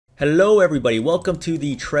Hello everybody, welcome to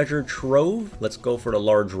the treasure trove. Let's go for the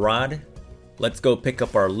large rod. Let's go pick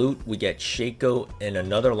up our loot. We get Shaco and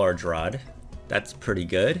another large rod. That's pretty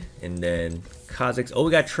good. And then KHA'ZIX. Oh,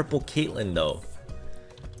 we got triple Caitlyn though.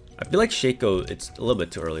 I feel like Shaco, it's a little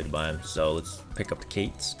bit too early to buy him. So let's pick up the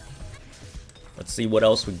Kates. Let's see what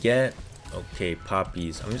else we get. Okay,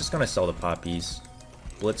 poppies. I'm just gonna sell the poppies.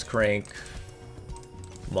 Blitzcrank.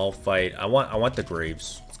 Malphite. I want the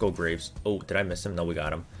Graves. Let's go Graves. Oh, did I miss him? No, we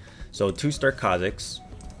got him. So 2-star KHA'ZIX.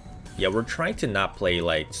 Yeah, we're trying to not play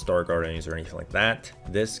like Star Guardians or anything like that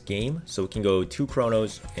this game. So we can go 2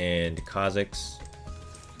 Chronos and KHA'ZIX.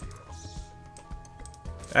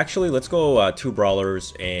 Actually, let's go 2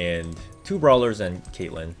 Brawlers and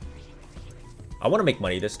Caitlyn. I want to make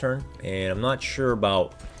money this turn, and I'm not sure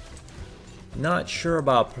about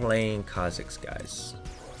playing KHA'ZIX, guys.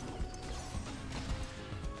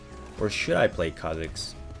 Or should I play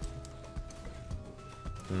KHA'ZIX?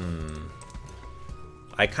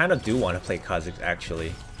 I kind of do want to play KHA'ZIX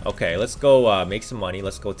actually. Okay, let's go make some money.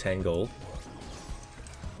 Let's go 10 gold.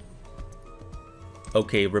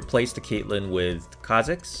 Okay, replace the Caitlyn with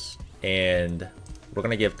KHA'ZIX, and we're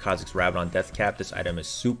gonna give KHA'ZIX Rabadon Death Cap. This item is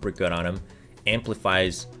super good on him.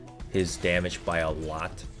 Amplifies his damage by a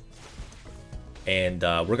lot. And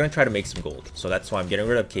we're gonna try to make some gold. So that's why I'm getting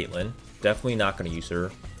rid of Caitlyn. Definitely not gonna use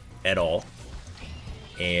her at all.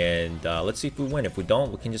 And let's see if we win. If we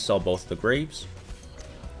don't, we can just sell both the Graves.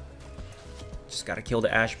 Just gotta kill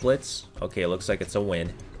the Ash Blitz. Okay, it looks like it's a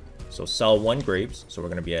win. So sell 1 Graves. So we're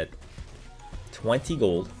gonna be at 20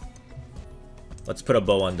 gold. Let's put a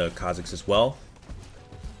bow on the KHA'ZIX as well,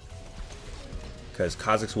 because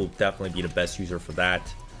KHA'ZIX will definitely be the best user for that.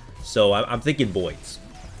 So I'm thinking Voids.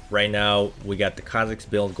 Right now, we got the KHA'ZIX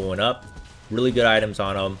build going up. Really good items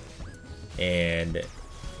on them. And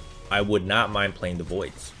I would not mind playing the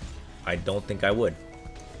Voids. I don't think I would.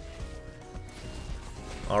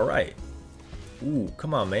 Alright. Ooh,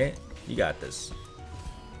 come on, man. You got this.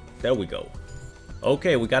 There we go.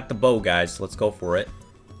 Okay, we got the bow, guys. Let's go for it.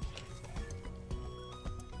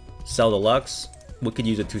 Sell the Lux. We could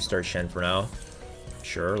use a 2-star Shen for now.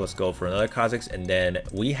 Sure, let's go for another KHA'ZIX. And then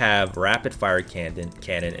we have Rapid Fire Cannon,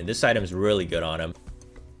 and this item is really good on him.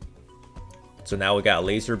 So now we got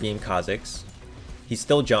Laser Beam KHA'ZIX. He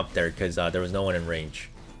still jumped there because there was no one in range.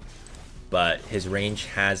 But his range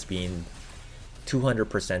has been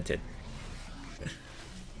 200%ed.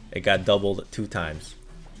 It got doubled 2 times.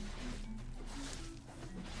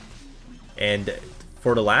 And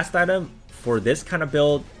for the last item, for this kind of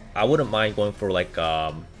build, I wouldn't mind going for like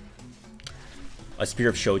a Spear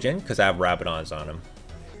of Shojin, because I have Rabadons on him.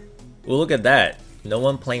 Well, look at that. No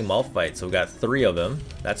one playing Malphite, so we got 3 of them.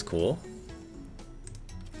 That's cool.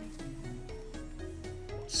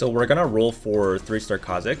 So we're gonna roll for 3-star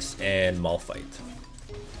KHA'ZIX and Malphite.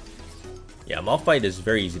 Yeah, Malphite is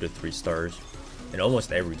very easy to 3 stars in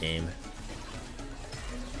almost every game.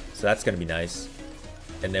 So that's gonna be nice.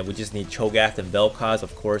 And then we just need Cho'Gath and Vel'Koz,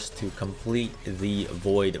 of course, to complete the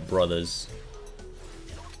Void Brothers.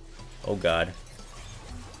 Oh god.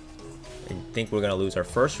 I think we're gonna lose our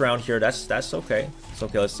first round here. That's okay. It's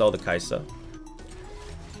okay, let's sell the Kaisa.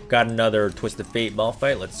 Got another Twisted Fate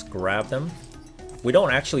Malphite. Let's grab them. We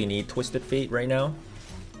don't actually need Twisted Fate right now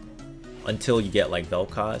until you get like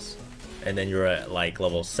Vel'Koz, and then you're at like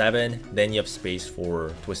level 7, then you have space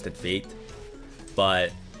for Twisted Fate.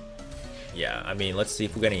 But yeah, I mean, let's see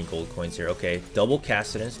if we get any gold coins here. Okay, double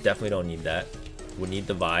Cassidans, definitely don't need that. We need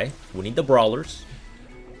the Vi, we need the Brawlers,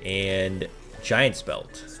 and Giant's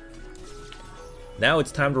Belt. Now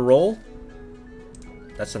it's time to roll.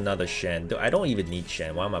 That's another Shen. I don't even need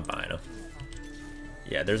Shen. Why am I buying him?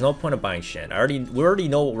 Yeah, there's no point of buying Shen. We already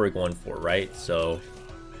know what we're going for, right? So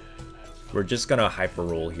we're just gonna hyper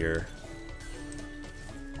roll here.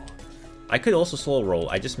 I could also slow roll.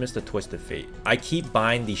 I just missed the Twisted Fate. I keep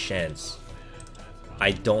buying these Shens.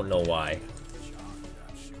 I don't know why.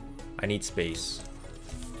 I need space.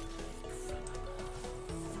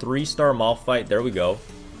 3-star Malphite. There we go.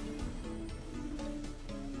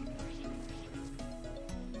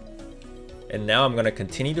 And now I'm gonna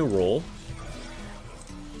continue to roll.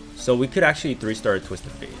 So we could actually 3-star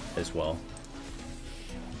Twisted Fate as well.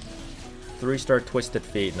 3-star Twisted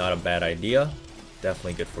Fate, not a bad idea.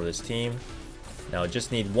 Definitely good for this team. Now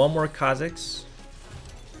just need 1 more KHA'ZIX.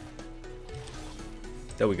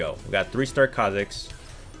 There we go. We got 3-star KHA'ZIX.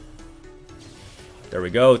 There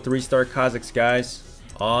we go. 3-star KHA'ZIX, guys.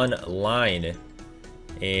 Online.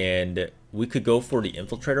 And we could go for the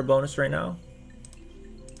Infiltrator bonus right now.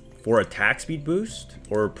 For attack speed boost.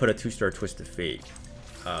 Or put a 2-star Twisted Fate.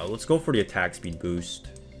 Let's go for the attack speed boost.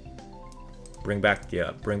 Bring back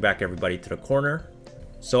everybody to the corner.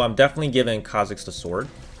 So I'm definitely giving KHA'ZIX the sword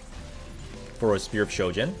for a Spear of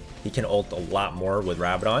Shojin. He can ult a lot more with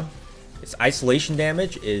Rabadon. His isolation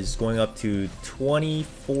damage is going up to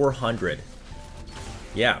 2400.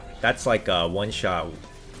 Yeah, that's like a one-shot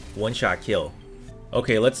kill.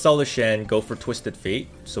 Okay, let's sell the Shen, go for Twisted Fate,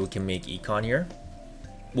 so we can make Econ here.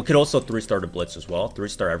 We could also 3-star the Blitz as well,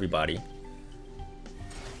 3-star everybody.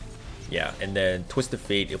 Yeah, and then Twisted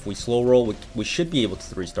Fate, if we slow roll, we should be able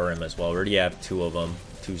to 3-star him as well. We already have 2 of them,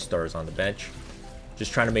 2 stars on the bench.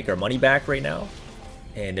 Just trying to make our money back right now.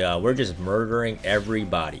 And we're just murdering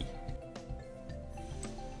everybody.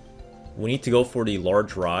 We need to go for the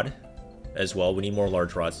large rod as well. We need more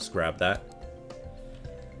large rods. Let's grab that.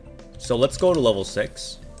 So let's go to level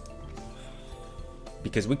 6.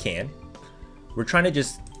 Because we can. We're trying to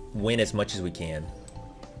just win as much as we can.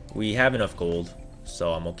 We have enough gold,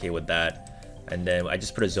 so I'm okay with that. And then I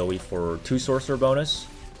just put a Zoe for 2 sorcerer bonus.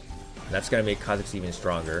 And that's going to make KHA'ZIX even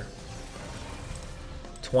stronger.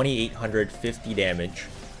 2850 damage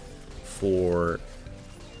for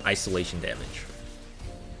isolation damage.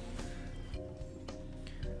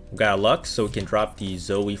 We got a Lux, so we can drop the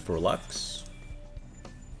Zoe for Lux.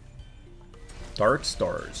 Dark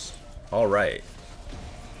Stars. Alright.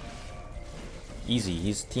 Easy.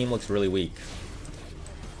 His team looks really weak.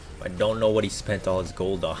 I don't know what he spent all his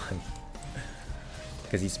gold on.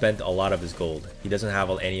 Because he spent a lot of his gold. He doesn't have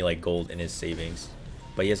any like gold in his savings.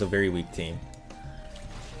 But he has a very weak team.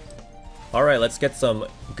 Alright, let's get some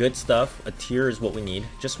good stuff. A tier is what we need.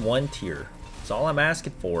 Just 1 tier. That's all I'm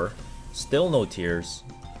asking for. Still no tiers.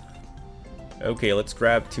 Okay, let's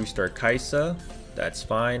grab 2-star Kaisa. That's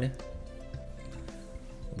fine.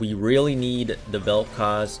 We really need the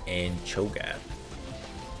Vel'Koz and Cho'Gath.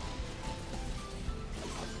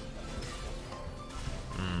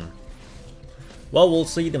 Well, we'll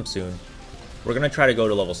see them soon. We're gonna try to go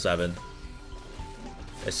to level 7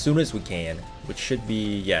 as soon as we can, which should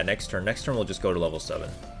be, yeah, next turn. Next turn we'll just go to level 7.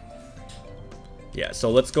 Yeah,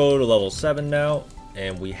 so let's go to level 7 now,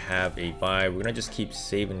 and we have a buy. We're gonna just keep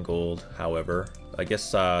saving gold, however. I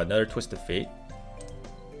guess another Twisted Fate.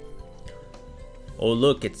 Oh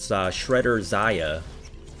look, it's Shredder Zaya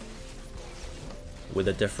with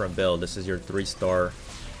a different build. This is your 3-star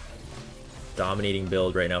dominating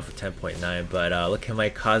build right now for 10.9, but look at my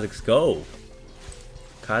KHA'ZIX go.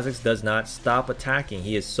 KHA'ZIX does not stop attacking.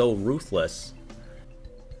 He is so ruthless.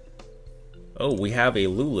 Oh, we have a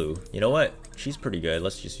Lulu. You know what? She's pretty good.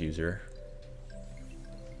 Let's just use her.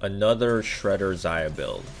 Another Shredder Zaya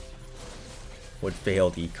build with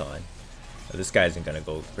failed econ. This guy isn't gonna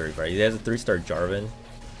go very far. He has a 3-star Jarvan.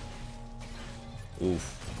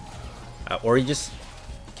 Oof. Or he just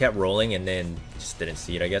kept rolling and then just didn't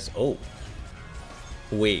see it, I guess. Oh.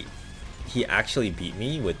 Wait. He actually beat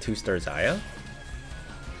me with 2-star Zaya?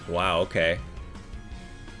 Wow, okay.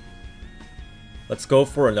 Let's go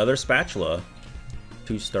for another Spatula.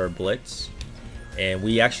 2-star Blitz. And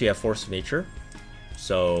we actually have Force of Nature.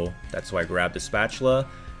 So that's why I grabbed the Spatula.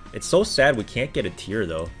 It's so sad we can't get a tier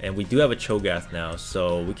though. And we do have a Cho'Gath now.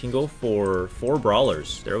 So we can go for 4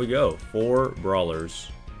 Brawlers. There we go. 4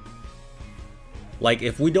 Brawlers. Like,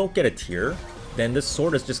 if we don't get a tier, then this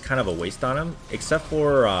sword is just kind of a waste on him. Except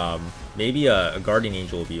for maybe a Guardian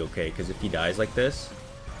Angel will be okay. Because if he dies like this,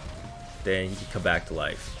 then he can come back to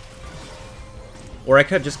life. Or I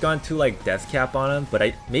could have just gone to like Death Cap on him.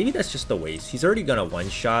 But maybe that's just a waste. He's already gonna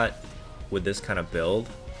one-shot with this kind of build.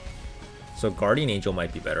 So Guardian Angel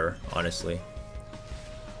might be better, honestly.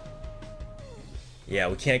 Yeah,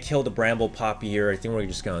 we can't kill the Bramble Poppy here. I think we're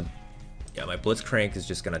just gonna... Yeah, my Blitzcrank is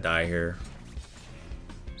just gonna die here.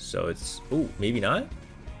 So it's... Ooh, maybe not?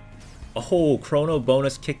 Oh, Chrono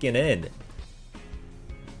bonus kicking in.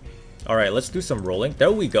 Alright, let's do some rolling.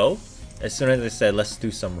 There we go. As soon as I said let's do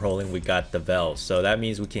some rolling, we got the Vel. So that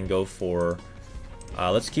means we can go for...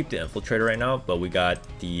 let's keep the Infiltrator right now, but we got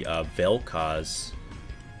the Vel'Koz.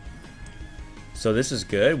 So this is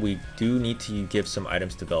good. We do need to give some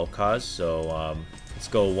items to Vel'Koz. So let's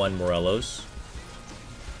go 1 Morelos.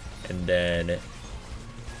 And then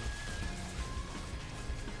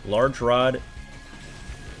Large Rod.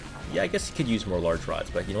 Yeah, I guess you could use more Large Rods,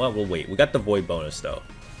 but you know what? We'll wait. We got the Void bonus though.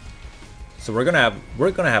 So we're gonna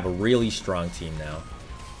have a really strong team now.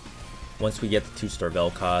 Once we get the 2-star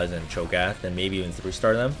Vel'Koz and Cho'Gath, and maybe even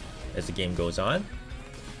 3-star them as the game goes on.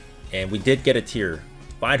 And we did get a tier.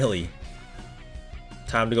 Finally.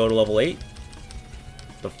 Time to go to level 8.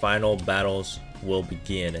 The final battles will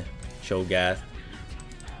begin. Cho'Gath,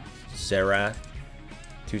 Xerath,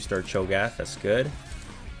 2-star Cho'Gath, that's good.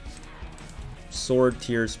 Sword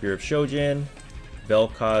tier, Spear of Shojin.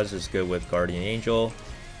 Vel'Koz is good with Guardian Angel.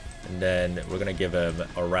 And then we're gonna give him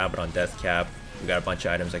a Rabbit on Death Cap. We got a bunch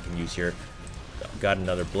of items I can use here. Got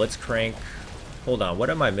another Blitzcrank. Hold on, what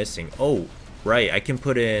am I missing? Oh, right, I can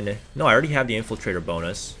put in... No, I already have the Infiltrator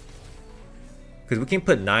bonus. Because we can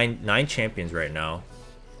put nine champions right now.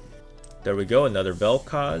 There we go, another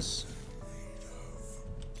Vel'Koz.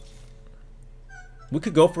 We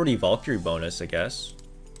could go for the Valkyrie bonus, I guess.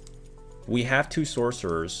 We have 2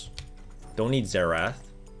 sorcerers. Don't need Xerath.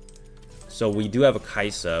 So we do have a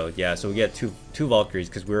Kaisa. Yeah, so we get two Valkyries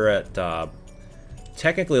because we're at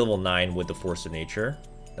technically level 9 with the Force of Nature.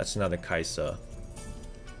 That's another Kaisa.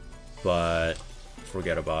 But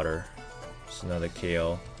forget about her. It's another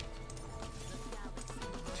KO.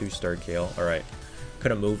 2-star KO. Alright.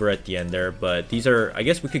 Couldn't move her at the end there, but these are... I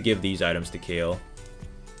guess we could give these items to KO.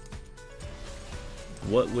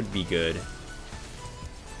 What would be good?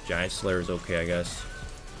 Giant Slayer is okay, I guess.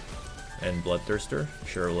 And Bloodthirster.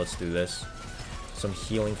 Sure, let's do this. Some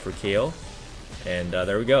healing for KO. And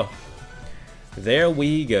there we go. There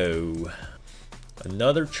we go.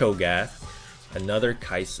 Another Cho'Gath. Another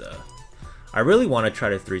Kaisa. I really want to try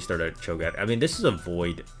to 3-star that Cho'Gath. I mean, this is a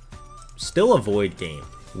Void. Still a Void game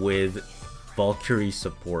with Valkyrie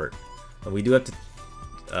support. And we do have to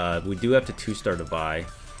 2-star to buy.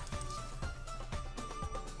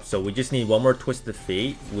 So we just need one more Twist of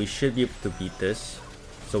Fate. We should be able to beat this.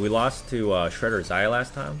 So we lost to Shredder Zaya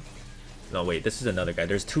last time. No, wait, this is another guy.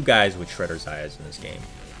 There's 2 guys with Shredder Zayas in this game.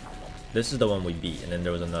 This is the one we beat, and then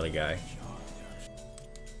there was another guy.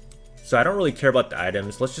 So I don't really care about the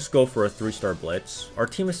items. Let's just go for a 3-star Blitz. Our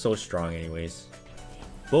team is so strong anyways.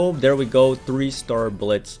 Boom, there we go. 3-star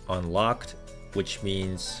Blitz unlocked, which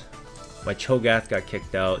means my Cho'Gath got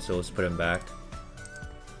kicked out, so let's put him back.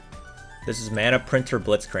 This is Mana Printer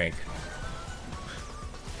Blitzcrank.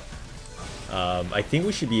 I think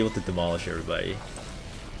we should be able to demolish everybody.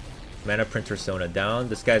 Mana Printer Sona down.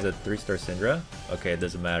 This guy's a 3-star Syndra. Okay, it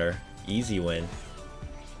doesn't matter. Easy win.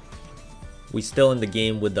 We still in the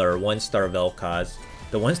game with our 1-star Vel'Koz.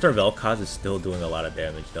 The 1-star Vel'Koz is still doing a lot of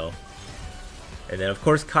damage though. And then of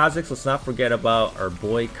course KHA'ZIX. Let's not forget about our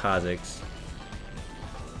boy KHA'ZIX.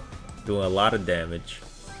 Doing a lot of damage.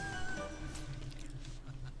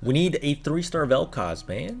 We need a 3-star Vel'Koz,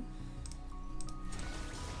 man.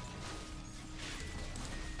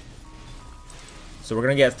 So we're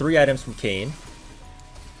gonna get 3 items from Kayn.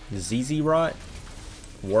 ZZ Rot,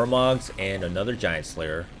 Warmogs, and another Giant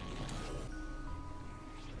Slayer.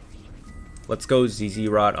 Let's go ZZ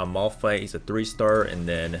Rot on Malphite. He's a 3-star, and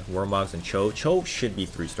then Warmogs and Cho. Cho should be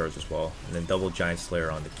 3-stars as well. And then double Giant Slayer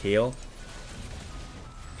on the Kale.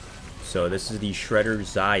 So this is the Shredder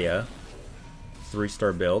Zaya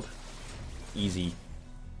 3-star build. Easy.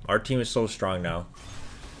 Our team is so strong now.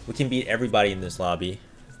 We can beat everybody in this lobby.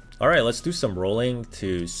 Alright, let's do some rolling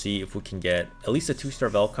to see if we can get at least a 2-star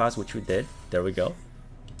Vel'Koz, which we did. There we go.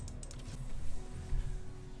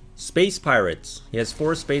 Space Pirates. He has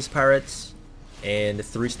 4 Space Pirates and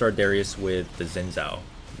 3-star Darius with the Zinzao.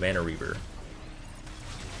 Mana Reaver.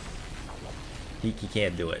 He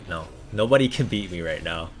can't do it, no. Nobody can beat me right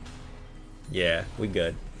now. Yeah, we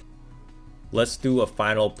good. Let's do a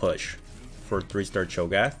final push for 3-star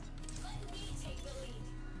Cho'Gath.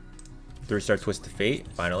 3-star Twist of Fate,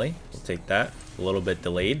 finally. We'll take that. A little bit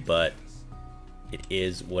delayed, but it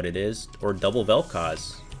is what it is. Or double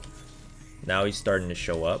Vel'Koz. Now he's starting to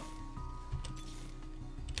show up.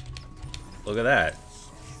 Look at that.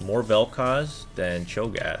 More Vel'Koz than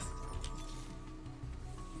Cho'Gath.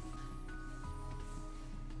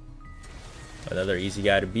 Another easy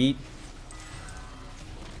guy to beat.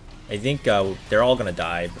 I think they're all going to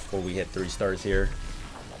die before we hit 3 stars here.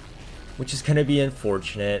 Which is going to be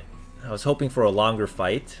unfortunate. I was hoping for a longer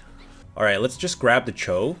fight. Alright, let's just grab the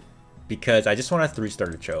Cho. Because I just want a 3-star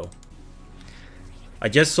to Cho. I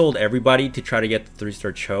just sold everybody to try to get the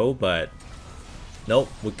 3-star Cho, but nope,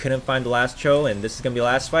 we couldn't find the last Cho, and this is going to be the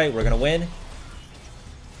last fight. We're going to win.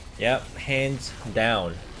 Yep, hands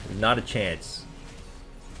down. Not a chance.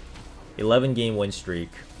 11 game win streak.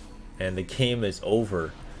 And the game is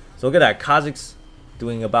over. So look at that. KHA'ZIX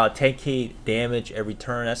doing about 10k damage every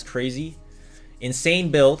turn. That's crazy. Insane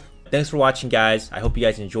build. Thanks for watching, guys. I hope you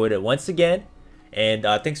guys enjoyed it once again. And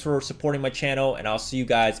thanks for supporting my channel. And I'll see you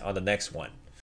guys on the next one.